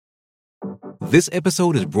This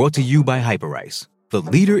episode is brought to you by Hyperice, the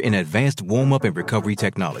leader in advanced warm-up and recovery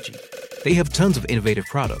technology. They have tons of innovative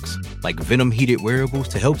products, like Venom-heated wearables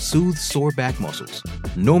to help soothe sore back muscles,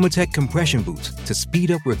 Normatec compression boots to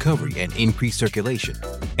speed up recovery and increase circulation,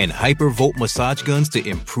 and Hypervolt massage guns to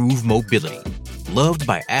improve mobility. Loved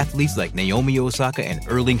by athletes like Naomi Osaka and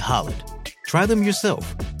Erling Haaland. Try them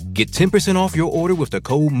yourself. Get 10% off your order with the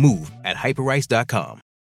code MOVE at Hyperice.com.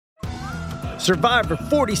 Survivor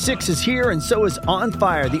 46 is here, and so is On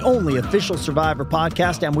Fire, the only official Survivor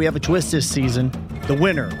podcast, and we have a twist this season. The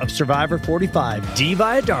winner of Survivor 45, Dee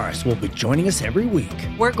Valladares, will be joining us every week.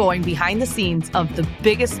 We're going behind the scenes of the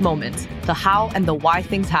biggest moments, the how and the why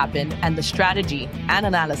things happen, and the strategy and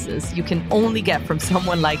analysis you can only get from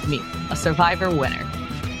someone like me, a Survivor winner.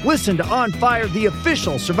 Listen to On Fire, the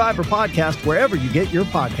official Survivor podcast, wherever you get your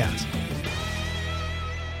podcasts.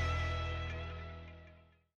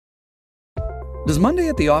 Does Monday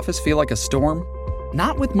at the office feel like a storm?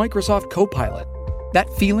 Not with Microsoft Copilot. That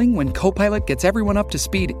feeling when Copilot gets everyone up to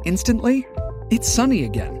speed instantly? It's sunny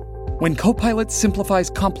again. When Copilot simplifies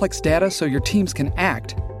complex data so your teams can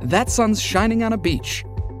act, that sun's shining on a beach.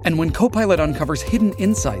 And when Copilot uncovers hidden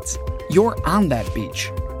insights, you're on that beach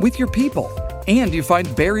with your people, and you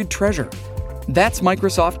find buried treasure. That's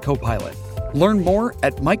Microsoft Copilot. Learn more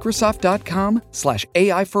at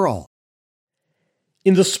Microsoft.com/AI for all.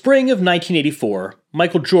 In the spring of 1984,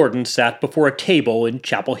 Michael Jordan sat before a table in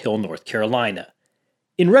Chapel Hill, North Carolina.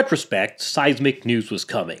 In retrospect, seismic news was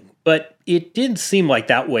coming, but it didn't seem like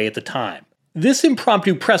that way at the time. This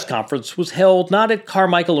impromptu press conference was held not at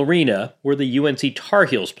Carmichael Arena, where the UNC Tar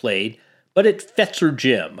Heels played, but at Fetzer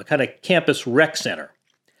Gym, a kind of campus rec center.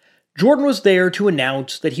 Jordan was there to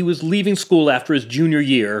announce that he was leaving school after his junior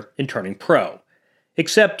year and turning pro.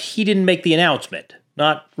 Except he didn't make the announcement.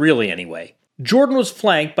 Not really, anyway. Jordan was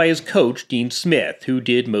flanked by his coach, Dean Smith, who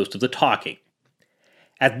did most of the talking.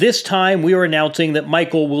 At this time, we are announcing that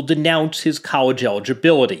Michael will denounce his college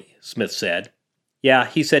eligibility, Smith said. Yeah,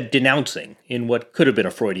 he said denouncing, in what could have been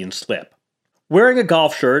a Freudian slip. Wearing a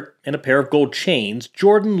golf shirt and a pair of gold chains,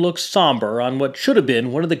 Jordan looked somber on what should have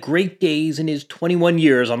been one of the great days in his 21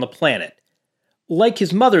 years on the planet. Like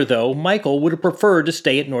his mother, though, Michael would have preferred to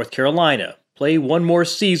stay at North Carolina, play one more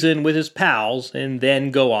season with his pals, and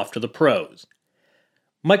then go off to the pros.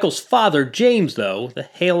 Michael's father, James, though, the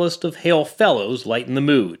hailest of hail fellows, lightened the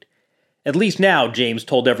mood. At least now, James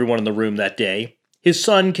told everyone in the room that day, his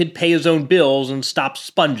son could pay his own bills and stop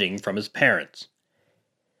sponging from his parents.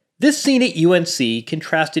 This scene at UNC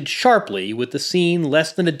contrasted sharply with the scene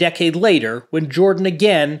less than a decade later when Jordan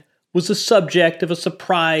again was the subject of a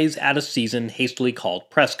surprise out-of-season hastily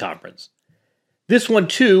called press conference. This one,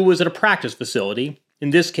 too, was at a practice facility,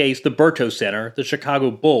 in this case the Berto Center, the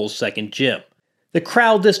Chicago Bulls' second gym. The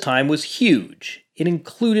crowd this time was huge. It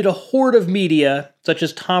included a horde of media such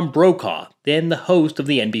as Tom Brokaw, then the host of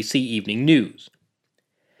the NBC Evening News.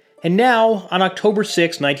 And now, on October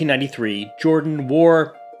 6, 1993, Jordan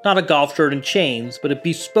wore not a golf shirt and chains, but a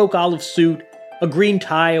bespoke olive suit, a green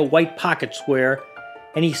tie, a white pocket square,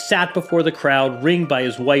 and he sat before the crowd ringed by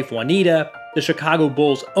his wife Juanita, the Chicago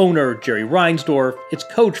Bulls owner Jerry Reinsdorf, its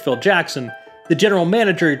coach Phil Jackson, the general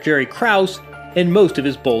manager Jerry Krause, and most of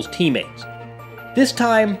his Bulls teammates. This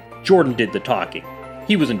time, Jordan did the talking.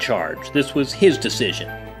 He was in charge. This was his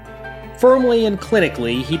decision. Firmly and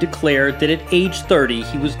clinically, he declared that at age 30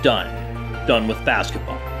 he was done with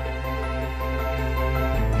basketball.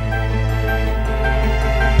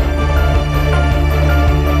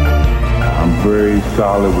 I'm very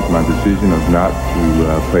solid with my decision of not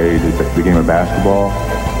to play the game of basketball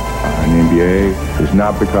in the NBA. It's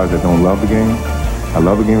not because I don't love the game. I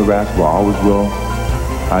love the game of basketball, I always will.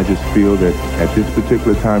 I just feel that at this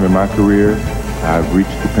particular time in my career, I've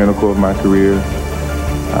reached the pinnacle of my career.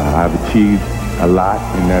 I've achieved a lot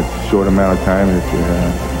in that short amount of time,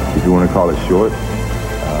 if you want to call it short.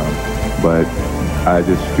 But I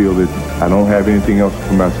just feel that I don't have anything else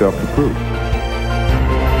for myself to prove.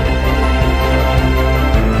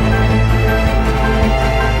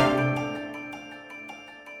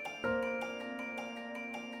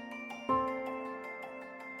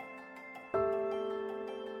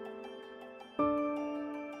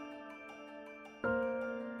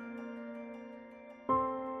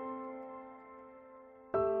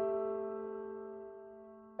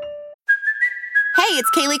 Hey,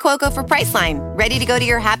 it's Kaylee Cuoco for Priceline. Ready to go to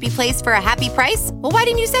your happy place for a happy price? Well, why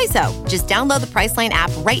didn't you say so? Just download the Priceline app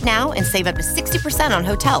right now and save up to 60% on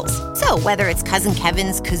hotels. So whether it's Cousin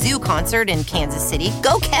Kevin's Kazoo Concert in Kansas City,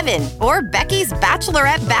 go Kevin, or Becky's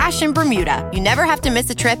Bachelorette Bash in Bermuda, you never have to miss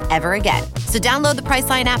a trip ever again. So download the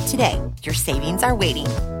Priceline app today. Your savings are waiting.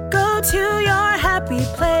 Go to your happy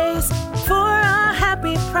place for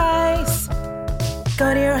happy price.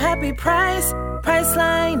 Go to your happy price,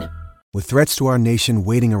 Priceline. With threats to our nation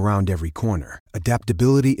waiting around every corner,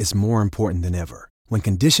 adaptability is more important than ever. When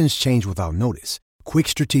conditions change without notice, quick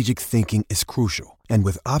strategic thinking is crucial. And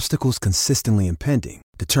with obstacles consistently impending,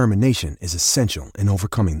 determination is essential in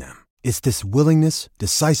overcoming them. It's this willingness,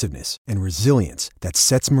 decisiveness, and resilience that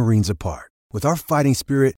sets Marines apart. With our fighting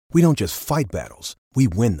spirit, we don't just fight battles, we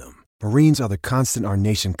win them. Marines are the constant our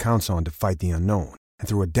nation counts on to fight the unknown. And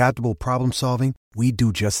through adaptable problem solving, we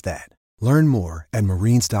do just that. Learn more at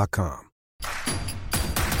marines.com.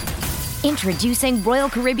 Introducing Royal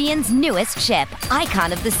Caribbean's newest ship,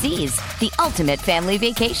 Icon of the Seas, the ultimate family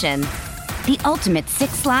vacation. The ultimate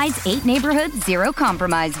 6 slides, 8 neighborhoods, 0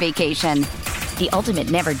 compromise vacation. The ultimate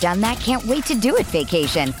never done that, can't wait to do it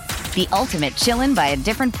vacation. The ultimate chillin' by a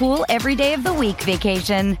different pool every day of the week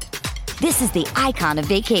vacation. This is the Icon of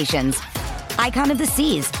vacations. Icon of the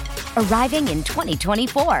Seas, arriving in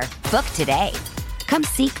 2024. Book today. Come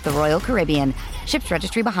seek the Royal Caribbean. Ships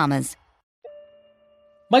Registry, Bahamas.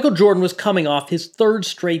 Michael Jordan was coming off his 3rd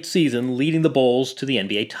straight season leading the Bulls to the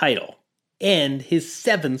NBA title, and his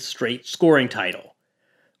 7th straight scoring title.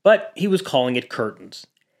 But he was calling it curtains.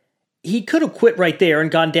 He could have quit right there and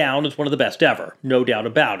gone down as one of the best ever, no doubt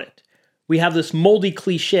about it. We have this moldy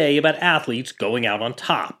cliche about athletes going out on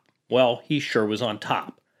top. Well, he sure was on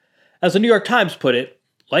top. As the New York Times put it,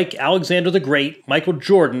 like Alexander the Great, Michael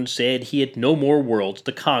Jordan said he had no more worlds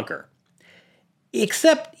to conquer.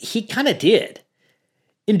 Except he kind of did.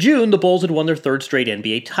 In June, the Bulls had won their 3rd straight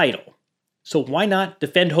NBA title. So why not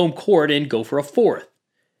defend home court and go for a 4th?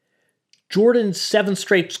 Jordan's 7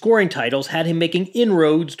 straight scoring titles had him making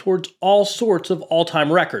inroads towards all sorts of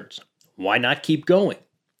all-time records. Why not keep going?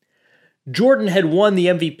 Jordan had won the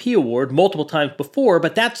MVP award multiple times before,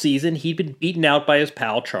 but that season he'd been beaten out by his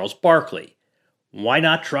pal Charles Barkley. Why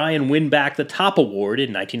not try and win back the top award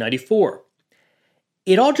in 1994?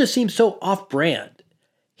 It all just seemed so off-brand.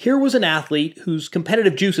 Here was an athlete whose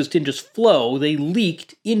competitive juices didn't just flow, they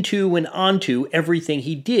leaked into and onto everything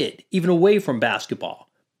he did, even away from basketball.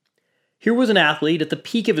 Here was an athlete at the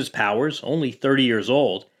peak of his powers, only 30 years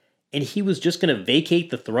old, and he was just going to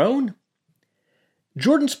vacate the throne?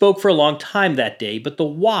 Jordan spoke for a long time that day, but the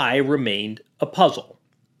why remained a puzzle.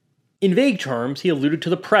 In vague terms, he alluded to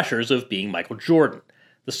the pressures of being Michael Jordan.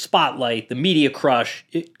 The spotlight, the media crush,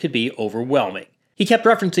 it could be overwhelming. He kept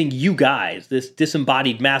referencing you guys, this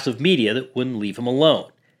disembodied mass of media that wouldn't leave him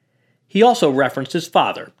alone. He also referenced his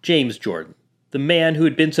father, James Jordan, the man who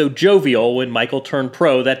had been so jovial when Michael turned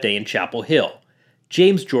pro that day in Chapel Hill.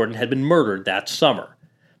 James Jordan had been murdered that summer.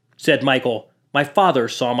 Said Michael, "My father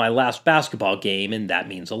saw my last basketball game, and that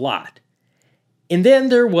means a lot." And then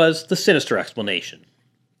there was the sinister explanation.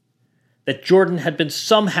 That Jordan had been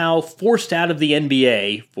somehow forced out of the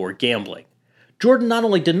NBA for gambling. Jordan not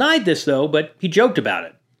only denied this, though, but he joked about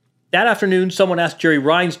it. That afternoon, someone asked Jerry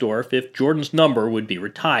Reinsdorf if Jordan's number would be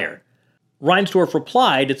retired. Reinsdorf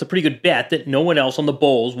replied, "It's a pretty good bet that no one else on the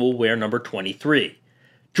Bulls will wear number 23.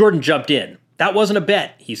 Jordan jumped in. "That wasn't a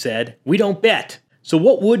bet," he said. "We don't bet." So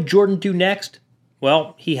what would Jordan do next?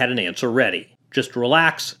 Well, he had an answer ready. Just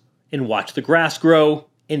relax and watch the grass grow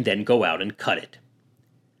and then go out and cut it.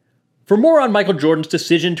 For more on Michael Jordan's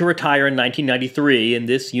decision to retire in 1993 and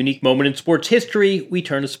this unique moment in sports history, we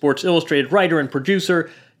turn to Sports Illustrated writer and producer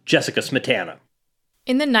Jessica Smetana.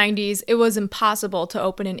 In the 90s, it was impossible to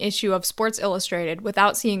open an issue of Sports Illustrated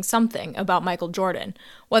without seeing something about Michael Jordan,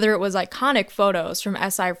 whether it was iconic photos from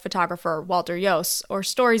SI photographer Walter Yost or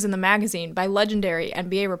stories in the magazine by legendary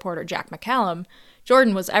NBA reporter Jack McCallum.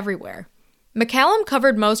 Jordan was everywhere. McCallum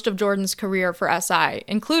covered most of Jordan's career for SI,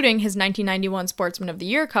 including his 1991 Sportsman of the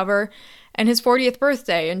Year cover and his 40th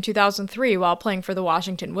birthday in 2003 while playing for the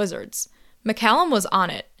Washington Wizards. McCallum was on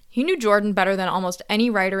it. He knew Jordan better than almost any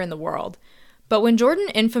writer in the world. But when Jordan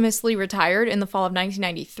infamously retired in the fall of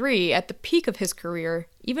 1993, at the peak of his career,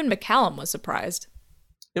 even McCallum was surprised.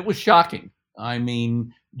 It was shocking. I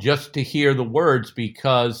mean, just to hear the words,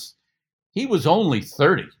 because he was only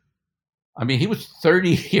 30. I mean, he was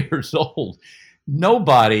 30 years old.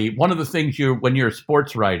 Nobody, one of the things when you're a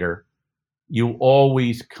sports writer, you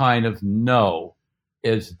always kind of know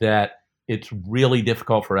is that it's really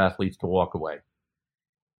difficult for athletes to walk away.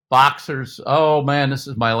 Boxers, oh man, this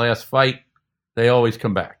is my last fight. They always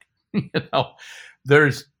come back.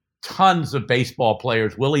 There's tons of baseball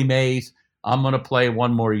players. Willie Mays, I'm going to play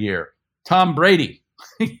one more year. Tom Brady,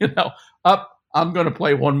 I'm going to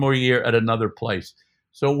play one more year at another place.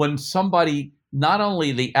 So when somebody, not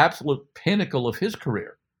only the absolute pinnacle of his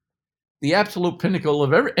career, the absolute pinnacle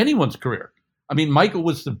of anyone's career. I mean, Michael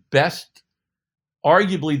was the best,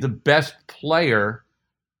 arguably the best player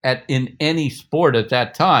in any sport at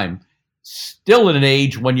that time, still at an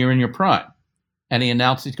age when you're in your prime. And he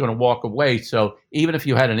announced he's going to walk away. So even if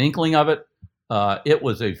you had an inkling of it, it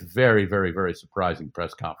was a very, very, very surprising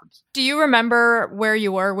press conference. Do you remember where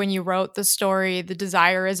you were when you wrote the story, The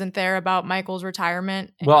Desire Isn't There, about Michael's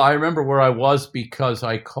retirement? Well, I remember where I was because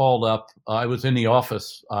I called up. I was in the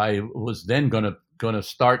office. I was then going to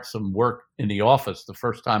start some work in the office, the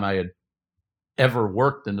first time I had ever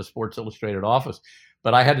worked in the Sports Illustrated office.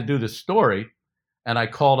 But I had to do this story, and I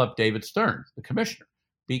called up David Stern, the commissioner,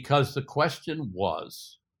 because the question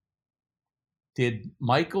was, did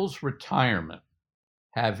Michael's retirement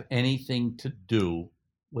have anything to do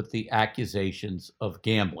with the accusations of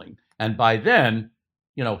gambling? And by then,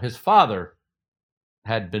 his father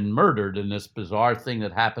had been murdered in this bizarre thing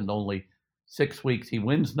that happened only 6 weeks. He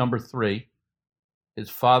wins number 3. His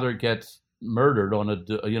father gets murdered on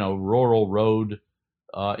a rural road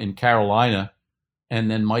in Carolina, and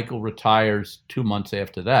then Michael retires 2 months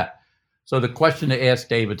after that. So the question to ask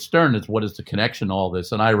David Stern is, what is the connection to all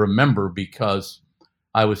this? And I remember because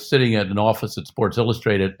I was sitting at an office at Sports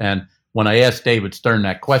Illustrated, and when I asked David Stern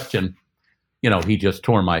that question, he just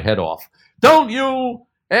tore my head off. Don't you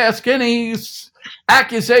ask any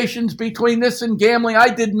accusations between this and gambling. I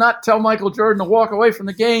did not tell Michael Jordan to walk away from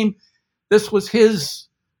the game. This was his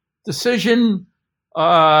decision.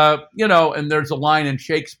 And there's a line in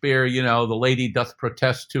Shakespeare, the lady doth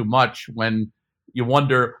protest too much, when you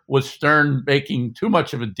wonder, was Stern making too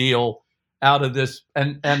much of a deal out of this?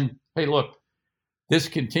 And hey, look, this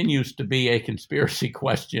continues to be a conspiracy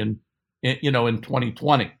question, in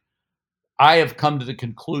 2020. I have come to the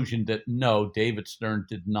conclusion that no, David Stern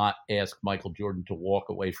did not ask Michael Jordan to walk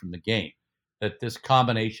away from the game, that this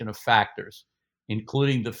combination of factors,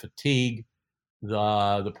 including the fatigue,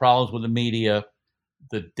 the problems with the media,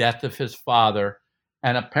 the death of his father,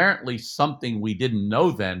 and apparently something we didn't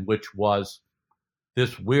know then, which was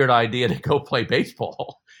this weird idea to go play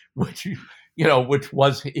baseball, which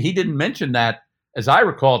was, he didn't mention that, as I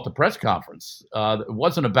recall, at the press conference. It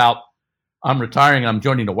wasn't about, I'm retiring, I'm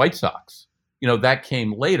joining the White Sox. That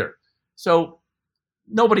came later. So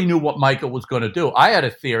nobody knew what Michael was going to do. I had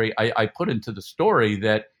a theory I put into the story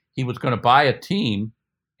that he was going to buy a team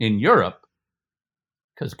in Europe,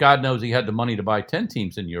 because God knows he had the money to buy 10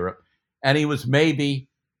 teams in Europe. And he was maybe,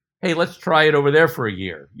 hey, let's try it over there for a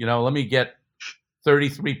year. Let me get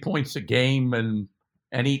 33 points a game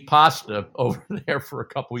and eat pasta over there for a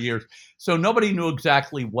couple of years. So nobody knew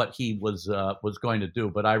exactly what he was going to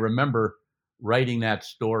do. But I remember writing that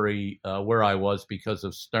story where I was because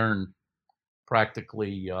of Stern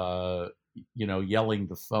practically, yelling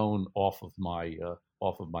the phone off of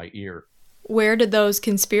my ear. Where did those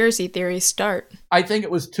conspiracy theories start? I think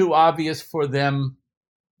it was too obvious for them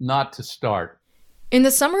not to start. In the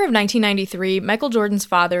summer of 1993, Michael Jordan's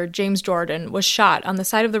father, James Jordan, was shot on the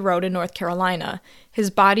side of the road in North Carolina, his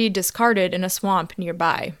body discarded in a swamp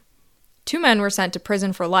nearby. 2 men were sent to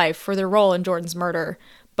prison for life for their role in Jordan's murder,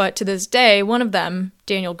 but to this day, one of them,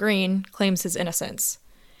 Daniel Green, claims his innocence.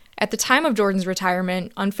 At the time of Jordan's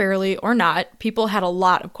retirement, unfairly or not, people had a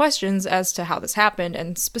lot of questions as to how this happened,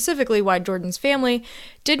 and specifically why Jordan's family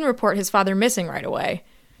didn't report his father missing right away.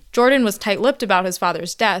 Jordan was tight-lipped about his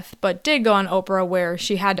father's death, but did go on Oprah where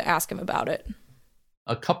she had to ask him about it.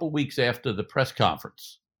 A couple weeks after the press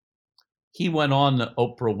conference, he went on the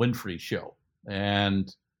Oprah Winfrey show.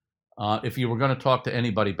 And if you were going to talk to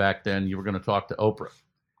anybody back then, you were going to talk to Oprah.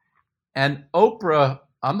 And Oprah,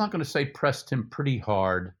 I'm not going to say pressed him pretty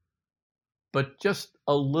hard, but just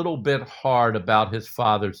a little bit hard about his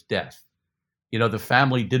father's death. The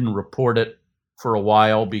family didn't report it for a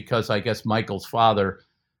while because I guess Michael's father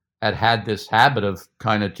had this habit of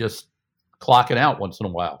kind of just clocking out once in a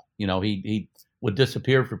while. He would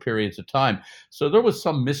disappear for periods of time. So there was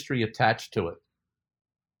some mystery attached to it.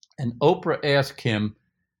 And Oprah asked him,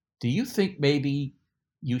 do you think maybe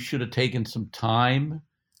you should have taken some time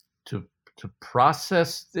to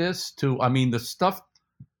process this? The stuff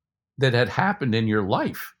that had happened in your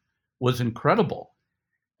life was incredible.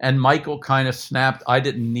 And Michael kind of snapped, I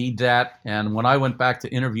didn't need that. And when I went back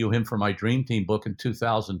to interview him for my Dream Team book in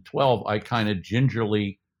 2012, I kind of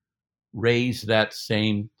gingerly raised that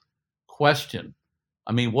same question.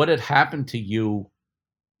 What had happened to you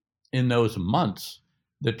in those months?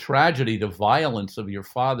 The tragedy, the violence of your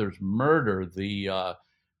father's murder, the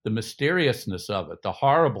mysteriousness of it, the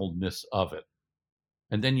horribleness of it.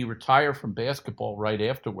 And then you retire from basketball right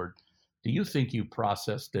afterward. Do you think you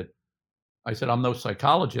processed it? I said, I'm no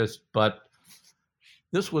psychologist, but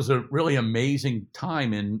this was a really amazing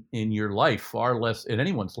time in your life, far less in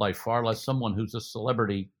anyone's life, far less someone who's a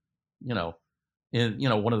celebrity, one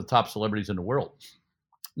of the top celebrities in the world.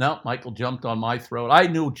 No, Michael jumped on my throat. I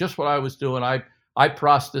knew just what I was doing. I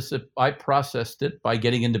processed it by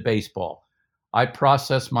getting into baseball. I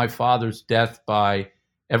processed my father's death by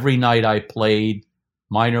every night I played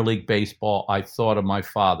minor league baseball, I thought of my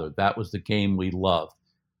father. That was the game we loved.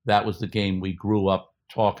 That was the game we grew up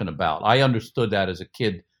talking about. I understood that as a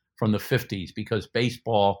kid from the 50s because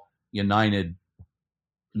baseball united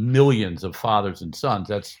millions of fathers and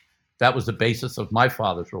sons. That was the basis of my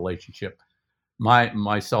father's relationship,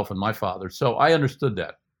 myself and my father. So I understood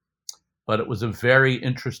that. But it was a very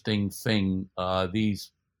interesting thing,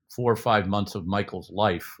 these 4 or 5 months of Michael's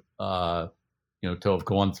life, to have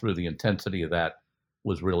gone through the intensity of that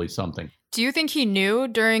was really something. Do you think he knew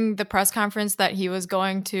during the press conference that he was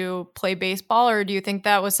going to play baseball, or do you think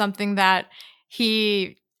that was something that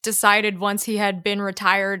he decided once he had been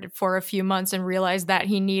retired for a few months and realized that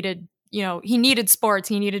he needed sports,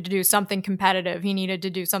 he needed to do something competitive, he needed to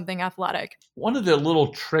do something athletic? One of the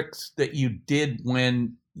little tricks that you did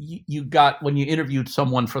when you interviewed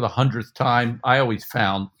someone for the 100th time, I always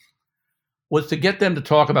found, was to get them to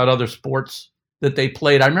talk about other sports that they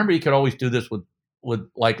played. I remember you could always do this with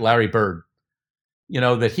like Larry Bird,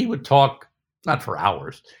 that he would talk, not for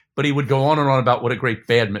hours, but he would go on and on about what a great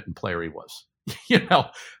badminton player he was.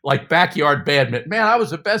 Like backyard badminton. Man, I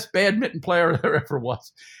was the best badminton player there ever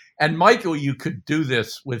was. And Michael, you could do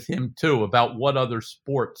this with him too, about what other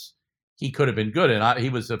sports he could have been good in. He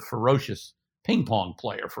was a ferocious ping pong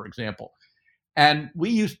player, for example. And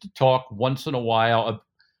we used to talk once in a while,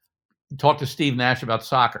 talk to Steve Nash about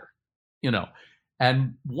soccer,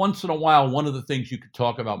 And once in a while, one of the things you could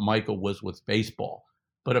talk about Michael was with baseball.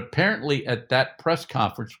 But apparently at that press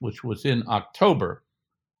conference, which was in October,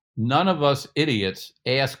 none of us idiots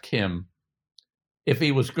asked him if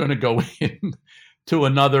he was going to go in to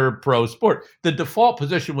another pro sport. The default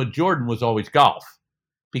position with Jordan was always golf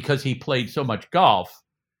because he played so much golf.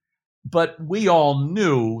 But we all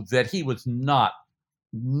knew that he was not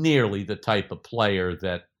nearly the type of player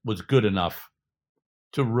that was good enough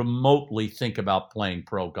to remotely think about playing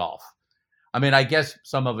pro golf. I mean, I guess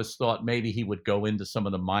some of us thought maybe he would go into some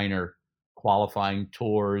of the minor qualifying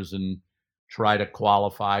tours and try to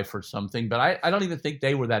qualify for something, but I don't even think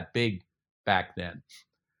they were that big back then.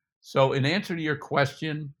 So in answer to your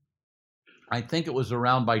question, I think it was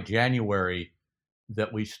around by January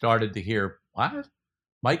that we started to hear, what?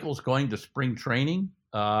 Michael's going to spring training?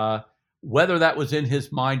 Whether that was in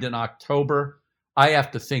his mind in October, I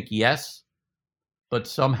have to think yes, but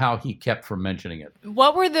somehow he kept from mentioning it.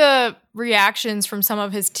 What were the reactions from some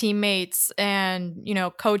of his teammates and,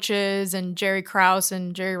 coaches and Jerry Krause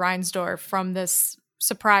and Jerry Reinsdorf from this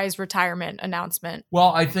surprise retirement announcement?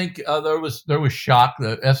 Well, I think there was shock.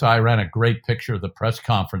 The SI ran a great picture of the press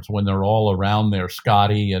conference when they're all around there,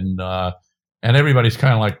 Scotty, and everybody's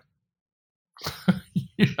kind of like,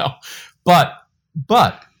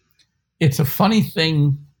 but it's a funny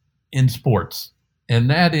thing in sports. And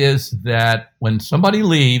that is that when somebody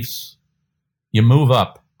leaves, you move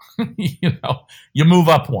up, you move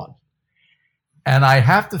up one. And I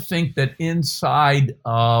have to think that inside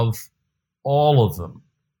of all of them,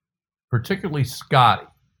 particularly Scotty,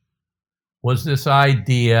 was this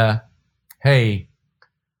idea, hey,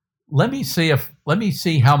 let me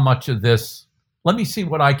see how much of this, let me see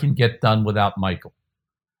what I can get done without Michael.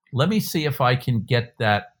 Let me see if I can get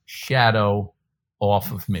that shadow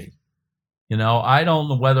off of me. I don't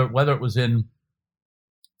know whether it was in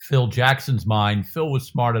Phil Jackson's mind. Phil was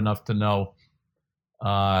smart enough to know,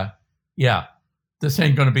 this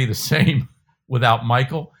ain't going to be the same without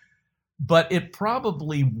Michael. But it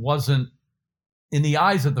probably wasn't, in the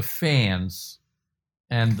eyes of the fans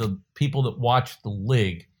and the people that watched the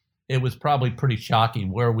league, it was probably pretty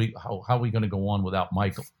shocking. How are we going to go on without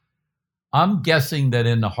Michael? I'm guessing that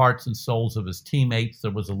in the hearts and souls of his teammates,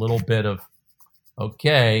 there was a little bit of,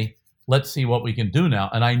 okay, let's see what we can do now.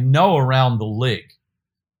 And I know around the league,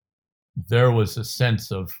 there was a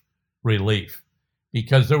sense of relief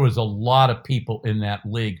because there was a lot of people in that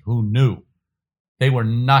league who knew they were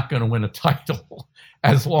not going to win a title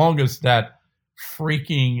as long as that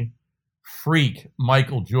freak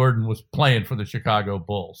Michael Jordan was playing for the Chicago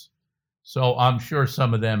Bulls. So I'm sure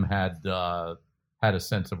some of them had a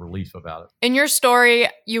sense of relief about it. In your story,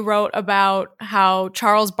 you wrote about how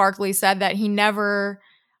Charles Barkley said that he never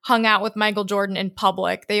hung out with Michael Jordan in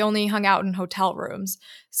public. They only hung out in hotel rooms.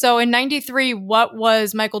 So in 93, what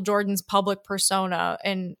was Michael Jordan's public persona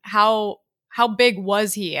and how big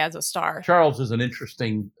was he as a star? Charles is an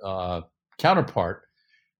interesting counterpart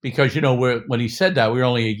because, when he said that, we were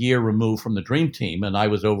only a year removed from the Dream Team, and I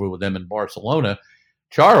was over with them in Barcelona.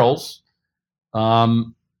 Charles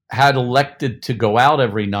had elected to go out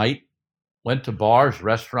every night went to bars,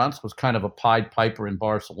 restaurants, was kind of a Pied Piper in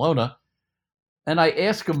Barcelona. And I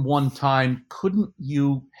asked him one time, couldn't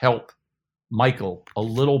you help Michael a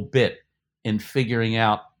little bit in figuring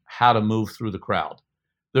out how to move through the crowd?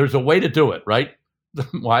 There's a way to do it, right?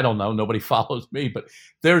 Well, I don't know. Nobody follows me, but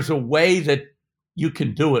there's a way that you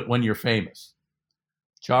can do it when you're famous.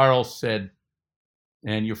 Charles said,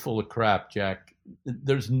 and you're full of crap, Jack.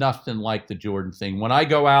 There's nothing like the Jordan thing. When I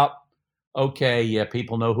go out, okay, yeah,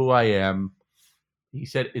 people know who I am. He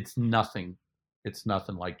said, it's nothing. It's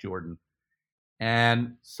nothing like Jordan.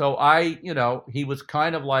 And so he was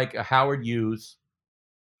kind of like a Howard Hughes,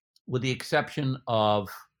 with the exception of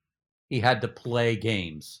he had to play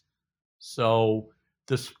games. So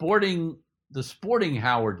the sporting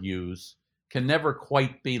Howard Hughes can never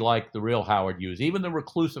quite be like the real Howard Hughes, even the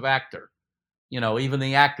reclusive actor, even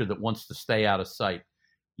the actor that wants to stay out of sight.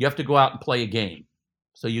 You have to go out and play a game.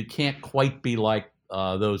 So you can't quite be like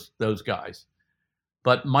those guys.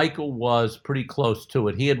 But Michael was pretty close to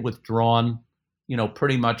it. He had withdrawn,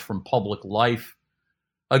 pretty much from public life.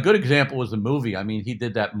 A good example was the movie. I mean, he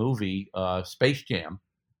did that movie, Space Jam.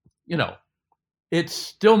 It's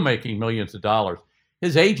still making millions of dollars.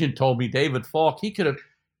 His agent told me, David Falk, they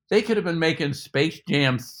could have been making Space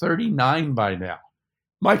Jam 39 by now.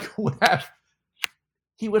 Michael would have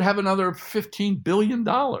another $15 billion.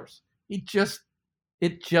 It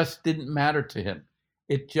just didn't matter to him.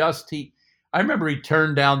 I remember he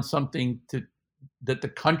turned down something that the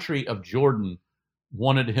country of Jordan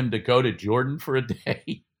wanted him to go to Jordan for a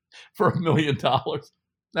day for $1 million.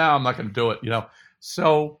 No, I'm not going to do it,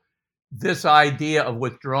 So this idea of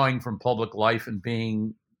withdrawing from public life and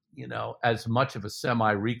being, as much of a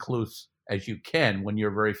semi-recluse as you can when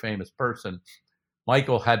you're a very famous person,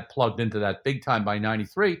 Michael had plugged into that big time by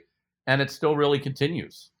 93, and it still really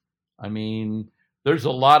continues. I mean, there's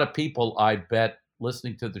a lot of people, I bet,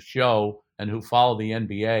 listening to the show and who follow the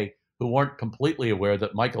NBA who weren't completely aware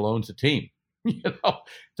that Michael owns a team,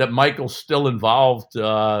 that Michael's still involved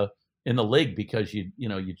in the league because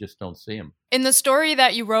you just don't see him. In the story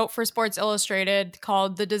that you wrote for Sports Illustrated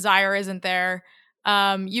called "The Desire Isn't There,"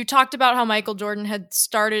 you talked about how Michael Jordan had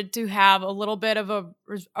started to have a little bit of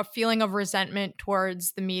a feeling of resentment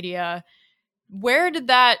towards the media. Where did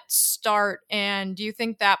that start, and do you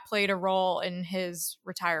think that played a role in his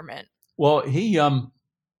retirement? Well, he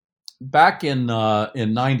back in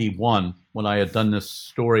 91, when I had done this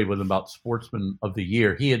story with him about Sportsman of the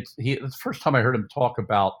Year, it's the first time I heard him talk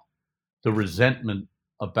about the resentment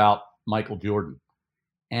about Michael Jordan.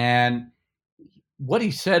 And what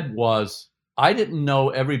he said was, I didn't know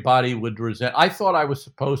everybody would resent. I thought I was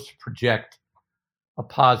supposed to project a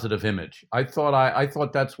positive image. I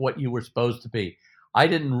thought that's what you were supposed to be. I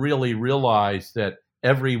didn't really realize that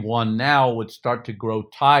everyone now would start to grow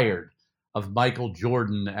tired of Michael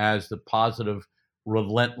Jordan as the positive,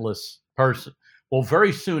 relentless person. Well,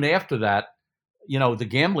 very soon after that, the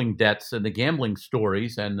gambling debts and the gambling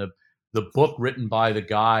stories and the book written by the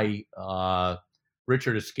guy,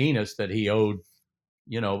 Richard Esquinas, that he owed,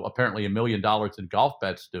 apparently $1 million in golf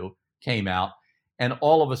bets to, came out. And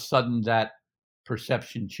all of a sudden that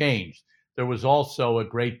perception changed. There was also a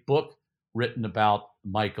great book written about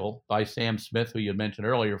Michael by Sam Smith, who you mentioned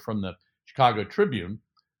earlier, from the Chicago Tribune,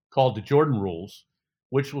 called The Jordan Rules,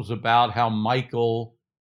 which was about how Michael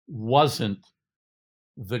wasn't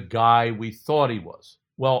the guy we thought he was.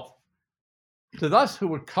 Well, to us who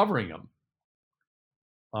were covering him,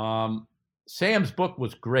 Sam's book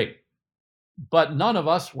was great, but none of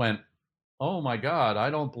us went, oh my God, I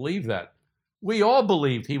don't believe that. We all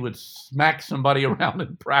believed he would smack somebody around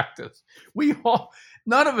in practice.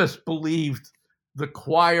 None of us believed the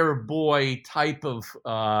choir boy type of,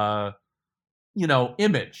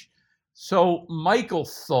 image. So Michael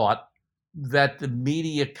thought that the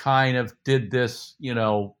media kind of did this,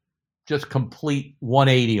 just complete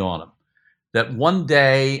 180 on him. That one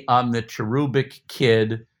day I'm the cherubic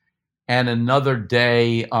kid, and another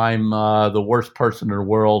day I'm the worst person in the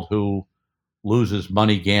world who loses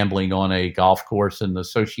money gambling on a golf course and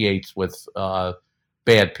associates with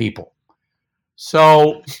bad people.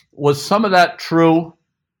 So was some of that true?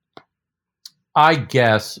 I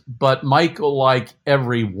guess, but Michael, like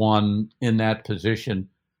everyone in that position,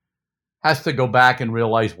 has to go back and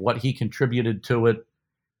realize what he contributed to it,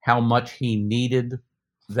 how much he needed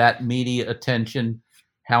that media attention,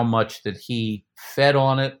 how much that he fed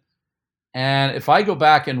on it. And if I go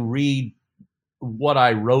back and read what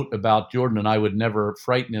I wrote about Jordan, and I would never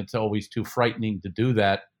frighten, it's always too frightening to do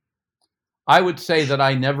that, I would say that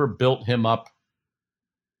I never built him up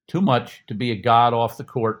too much to be a god off the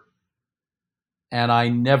court. And I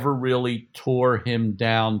never really tore him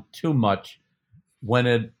down too much when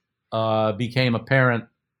it became apparent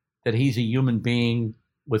that he's a human being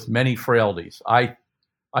with many frailties. I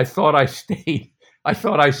thought I stayed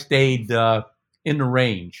in the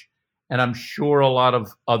range, and I'm sure a lot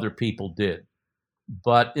of other people did.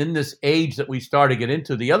 But in this age that we started to get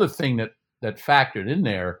into, the other thing that factored in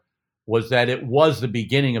there was that it was the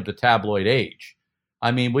beginning of the tabloid age.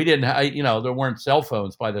 I mean, we didn't, there weren't cell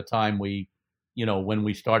phones by the time when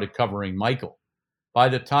we started covering Michael. By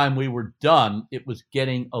the time we were done, it was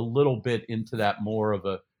getting a little bit into that more of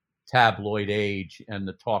a tabloid age and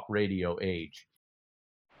the talk radio age.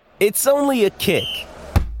 It's only a kick,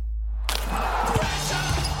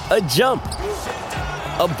 a jump,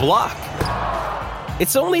 a block.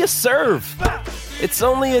 It's only a serve. It's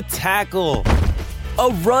only a tackle, a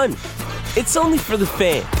run. It's only for the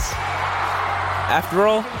fans. After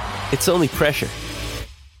all, it's only pressure.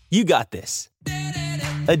 You got this.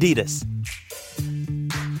 Adidas.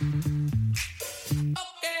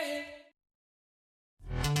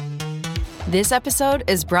 This episode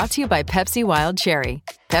is brought to you by Pepsi Wild Cherry.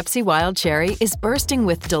 Pepsi Wild Cherry is bursting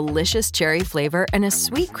with delicious cherry flavor and a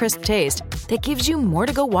sweet, crisp taste that gives you more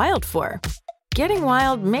to go wild for. Getting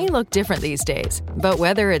wild may look different these days, but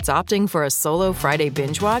whether it's opting for a solo Friday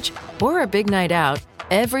binge watch or a big night out,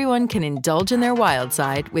 everyone can indulge in their wild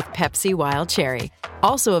side with Pepsi Wild Cherry.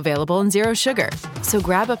 Also available in Zero Sugar. So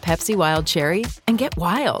grab a Pepsi Wild Cherry and get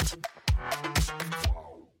wild.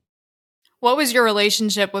 What was your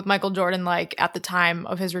relationship with Michael Jordan like at the time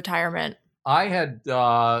of his retirement? I had,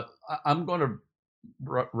 I'm going to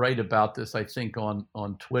write about this, I think,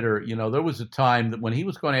 on Twitter. There was a time that when he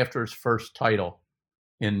was going after his first title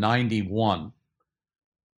in 91,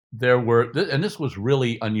 and this was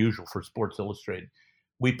really unusual for Sports Illustrated.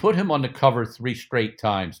 We put him on the cover 3 straight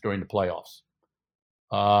times during the playoffs.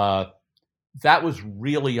 That was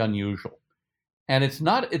really unusual. And I'm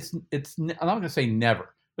not going to say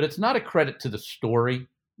never, but it's not a credit to the story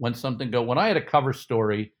when I had a cover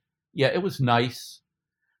story, yeah, it was nice,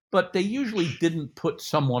 but they usually didn't put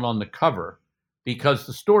someone on the cover because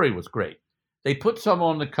the story was great. They put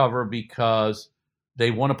someone on the cover because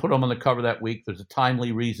they want to put them on the cover that week. There's a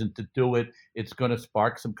timely reason to do it. It's going to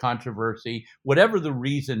spark some controversy. Whatever the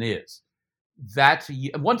reason is,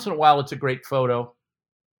 once in a while it's a great photo,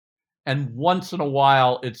 and once in a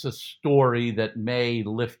while it's a story that may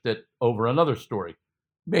lift it over another story,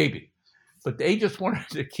 maybe. But they just wanted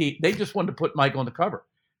to put Mike on the cover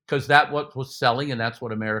because that's what was selling and that's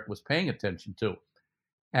what America was paying attention to.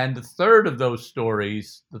 And the third of those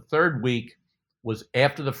stories, the third week, was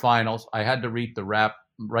after the finals. I had to write the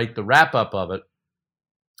wrap up of it.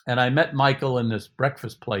 And I met Michael in this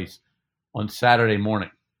breakfast place on Saturday morning.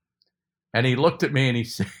 And he looked at me and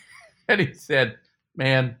he said,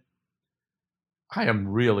 "Man, I am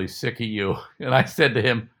really sick of you." And I said to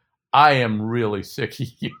him, "I am really sick of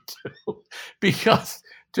you too." Because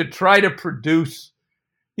to try to produce,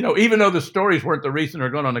 even though the stories weren't the reason they're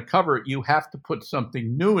going on the cover, you have to put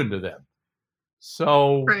something new into them.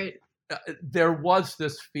 So right. There was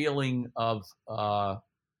this feeling of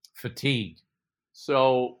fatigue.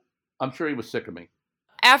 So I'm sure he was sick of me.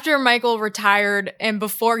 After Michael retired and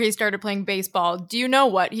before he started playing baseball, do you know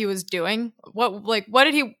what he was doing? What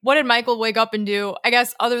did Michael wake up and do? I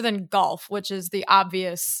guess other than golf, which is the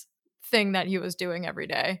obvious thing that he was doing every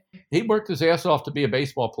day. He worked his ass off to be a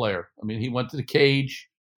baseball player. I mean, he went to the cage.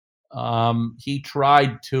 He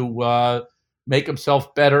tried to make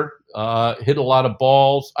himself better, hit a lot of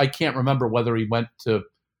balls. I can't remember whether he went to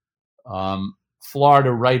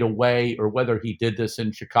Florida right away or whether he did this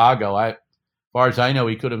in Chicago. As far as I know,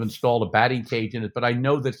 he could have installed a batting cage in it, but I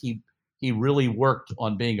know that he really worked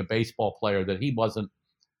on being a baseball player, that he wasn't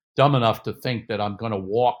dumb enough to think that I'm going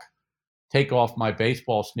to take off my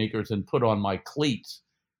baseball sneakers and put on my cleats,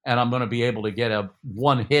 and I'm going to be able to get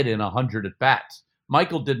one hit in 100 at bats.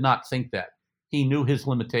 Michael did not think that. He knew his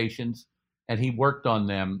limitations, and he worked on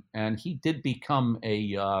them, and he did become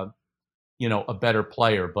a better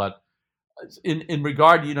player. But in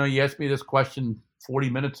regard, you asked me this question 40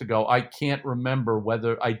 minutes ago. I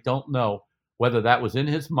don't know whether that was in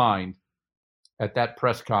his mind at that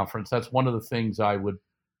press conference. That's one of the things I would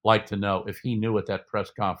like to know, if he knew at that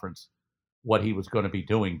press conference what he was going to be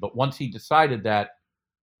doing. But once he decided that,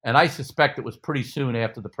 and I suspect it was pretty soon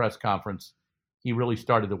after the press conference, he really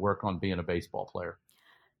started to work on being a baseball player.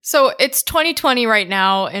 So it's 2020 right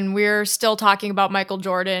now, and we're still talking about Michael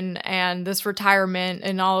Jordan and this retirement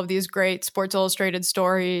and all of these great Sports Illustrated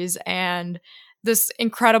stories and this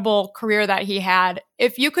incredible career that he had.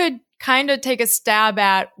 If you could kind of take a stab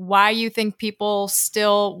at why you think people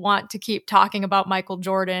still want to keep talking about Michael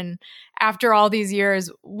Jordan after all these years,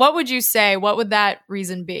 what would you say? What would that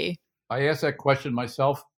reason be? I asked that question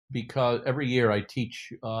myself because every year I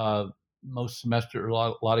teach, most semester, a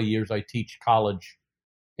lot of years I teach college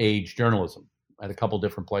age journalism at a couple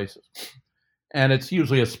different places. And it's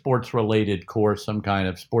usually a sports related course, some kind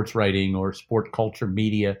of sports writing or sport culture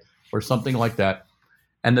media or something like that.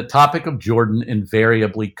 And the topic of Jordan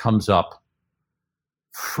invariably comes up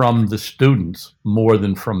from the students more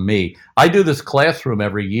than from me. I do this classroom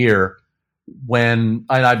every year and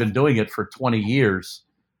I've been doing it for 20 years.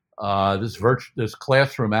 This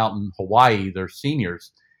classroom out in Hawaii, they're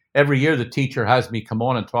seniors. Every year the teacher has me come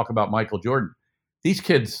on and talk about Michael Jordan. These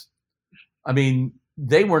kids, I mean,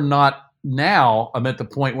 they were not, now I'm at the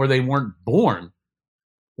point where they weren't born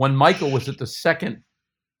when Michael was at the second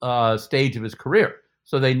stage of his career.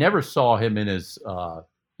 So they never saw him in his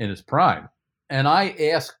prime. And I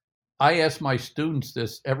ask my students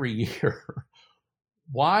this every year.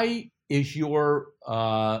 Why is your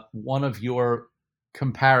one of your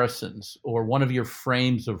comparisons or one of your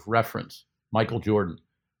frames of reference Michael Jordan?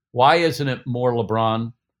 Why isn't it more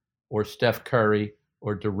LeBron or Steph Curry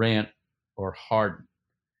or Durant or Harden?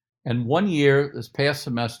 And one year, this past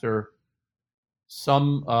semester,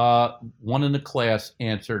 one in the class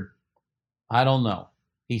answered, I don't know.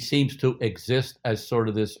 He seems to exist as sort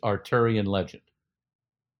of this Arthurian legend.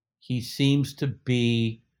 He seems to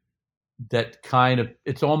be that kind of,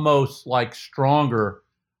 it's almost like stronger,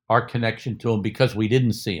 our connection to him, because we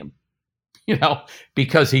didn't see him,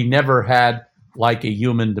 because he never had like a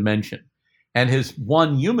human dimension. And his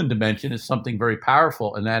one human dimension is something very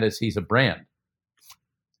powerful, and that is he's a brand.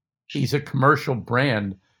 He's a commercial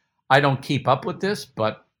brand. I don't keep up with this,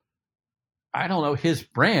 but I don't know, his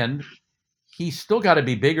brand, he's still got to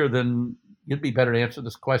be bigger than, you'd be better to answer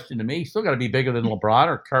this question to me. He's still got to be bigger than LeBron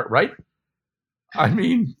or Kurt, right? I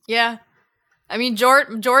mean. Yeah. I mean,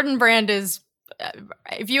 Jordan brand is,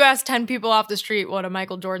 if you ask 10 people off the street what a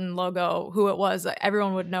Michael Jordan logo, who it was,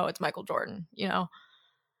 everyone would know it's Michael Jordan,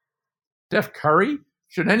 Steph Curry?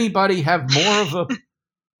 Should anybody have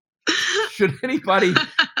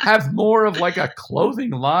more of like a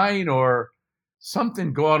clothing line or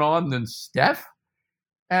something going on than Steph?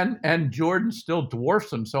 And Jordan still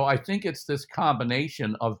dwarfs him. So I think it's this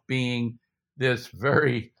combination of being this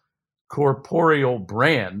very corporeal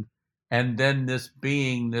brand, and then this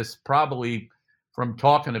being this, probably from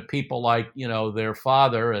talking to people like, their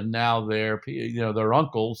father, and now their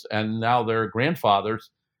uncles, and now their grandfathers,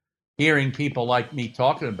 hearing people like me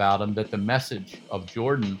talking about him, that the message of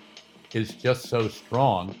Jordan is just so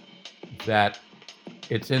strong that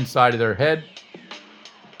it's inside of their head.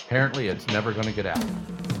 Apparently, it's never going to get out.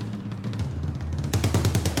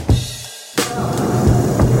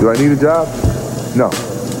 Do I need a job? No.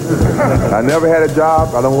 I never had a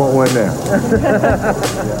job. I don't want one now.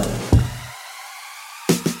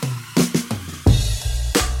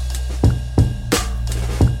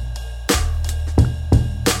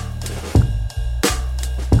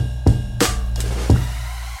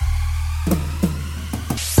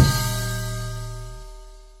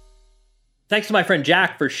 Thanks to my friend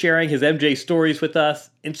Jack for sharing his MJ stories with us.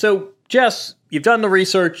 And so, Jess, you've done the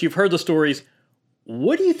research, you've heard the stories.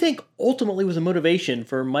 What do you think ultimately was the motivation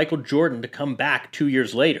for Michael Jordan to come back 2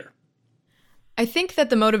 years later? I think that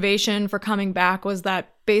the motivation for coming back was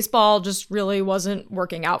that baseball just really wasn't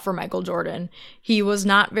working out for Michael Jordan. He was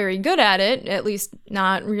not very good at it, at least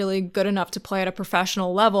not really good enough to play at a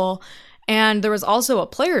professional level. And there was also a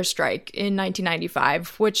players' strike in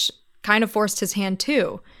 1995, which kind of forced his hand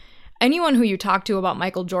too. Anyone who you talk to about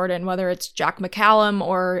Michael Jordan, whether it's Jack McCallum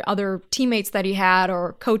or other teammates that he had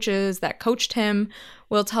or coaches that coached him,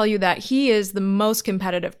 will tell you that he is the most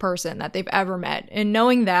competitive person that they've ever met. And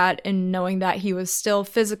knowing that he was still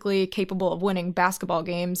physically capable of winning basketball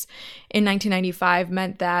games in 1995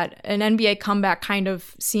 meant that an NBA comeback kind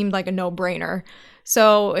of seemed like a no-brainer.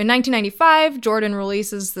 So in 1995, Jordan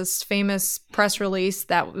releases this famous press release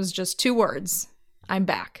that was just 2 words: I'm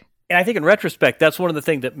back. And I think in retrospect, that's one of the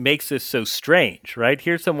things that makes this so strange, right?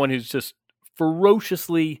 Here's someone who's just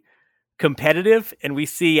ferociously competitive, and we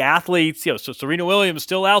see athletes, so Serena Williams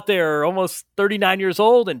still out there, almost 39 years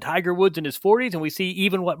old, and Tiger Woods in his 40s, and we see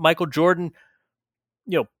even what Michael Jordan,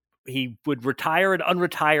 he would retire and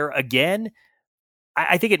unretire again.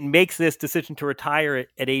 I think it makes this decision to retire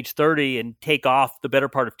at age 30 and take off the better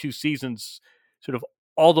part of 2 seasons sort of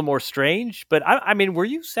all the more strange. But I mean, were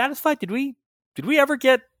you satisfied? Did we ever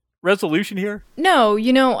get resolution here? No,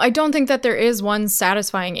 I don't think that there is one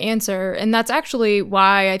satisfying answer. And that's actually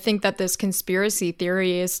why I think that this conspiracy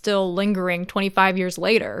theory is still lingering 25 years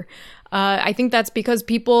later. I think that's because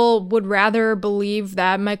people would rather believe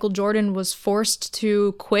that Michael Jordan was forced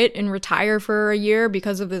to quit and retire for a year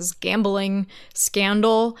because of this gambling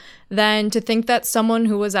scandal than to think that someone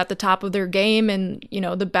who was at the top of their game and,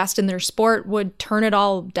 the best in their sport would turn it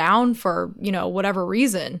all down for, whatever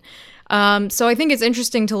reason. So I think it's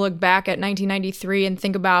interesting to look back at 1993 and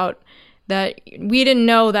think about that we didn't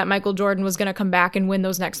know that Michael Jordan was going to come back and win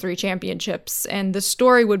those next 3 championships. And the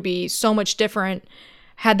story would be so much different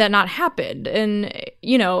had that not happened. And,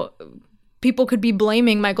 people could be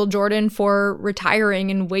blaming Michael Jordan for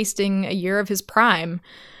retiring and wasting a year of his prime.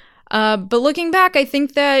 But looking back, I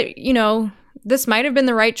think that, this might have been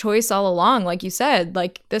the right choice all along. Like you said,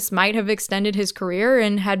 this might have extended his career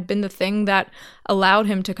and had been the thing that allowed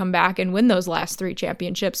him to come back and win those last 3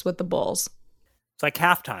 championships with the Bulls. It's like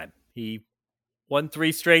halftime. He won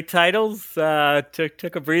 3 straight titles,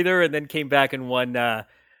 took a breather, and then came back and won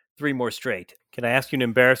 3 more straight. Can I ask you an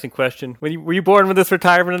embarrassing question? Were you born when this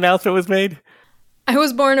retirement announcement was made? I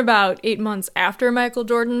was born about 8 months after Michael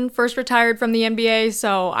Jordan first retired from the NBA,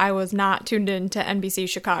 so I was not tuned into NBC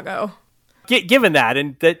Chicago. Given that,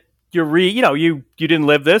 and that you didn't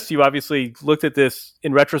live this, you obviously looked at this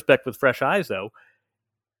in retrospect with fresh eyes, though.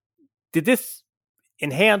 Did this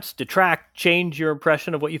enhance, detract, change your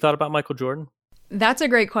impression of what you thought about Michael Jordan? That's a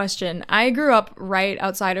great question. I grew up right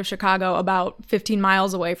outside of Chicago, about 15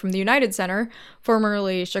 miles away from the United Center,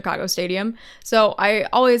 formerly Chicago Stadium. So I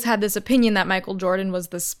always had this opinion that Michael Jordan was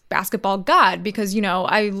this basketball god because,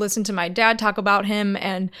 I listened to my dad talk about him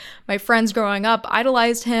and my friends growing up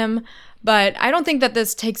idolized him. But I don't think that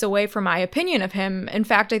this takes away from my opinion of him. In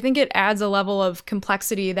fact, I think it adds a level of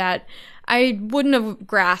complexity that I wouldn't have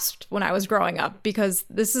grasped when I was growing up, because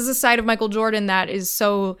this is a side of Michael Jordan that is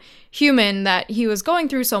so human, that he was going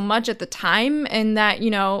through so much at the time, and that,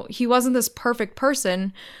 he wasn't this perfect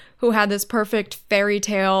person who had this perfect fairy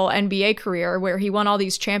tale NBA career where he won all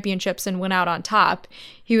these championships and went out on top.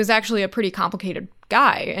 He was actually a pretty complicated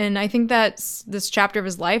guy. And I think that this chapter of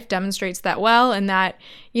his life demonstrates that well, and that,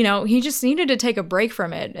 he just needed to take a break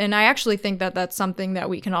from it. And I actually think that that's something that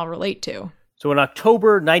we can all relate to. So in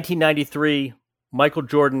October 1993, Michael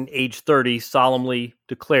Jordan, age 30, solemnly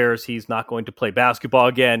declares he's not going to play basketball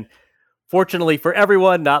again. Fortunately for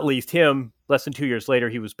everyone, not least him, less than 2 years later,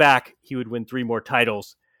 he was back. He would win 3 more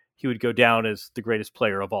titles. He would go down as the greatest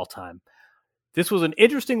player of all time. This was an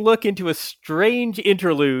interesting look into a strange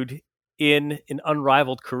interlude in an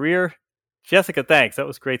unrivaled career. Jessica, thanks. That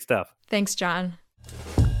was great stuff. Thanks, John.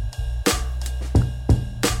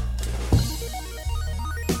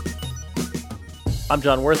 I'm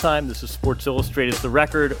Jon Wertheim. This is Sports Illustrated's The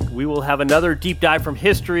Record. We will have another deep dive from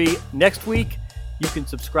history next week. You can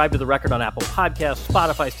subscribe to The Record on Apple Podcasts,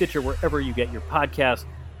 Spotify, Stitcher, wherever you get your podcasts.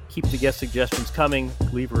 Keep the guest suggestions coming.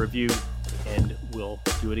 Leave a review, and we'll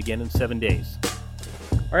do it again in 7 days.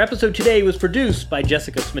 Our episode today was produced by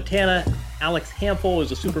Jessica Smetana. Alex Hampel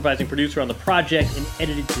is a supervising producer on the project and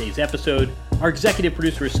edited today's episode. Our executive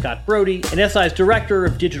producer is Scott Brody, and SI's director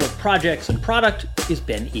of digital projects and product is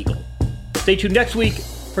Ben Eagle. Stay tuned next week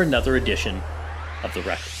for another edition of The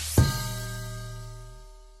Record.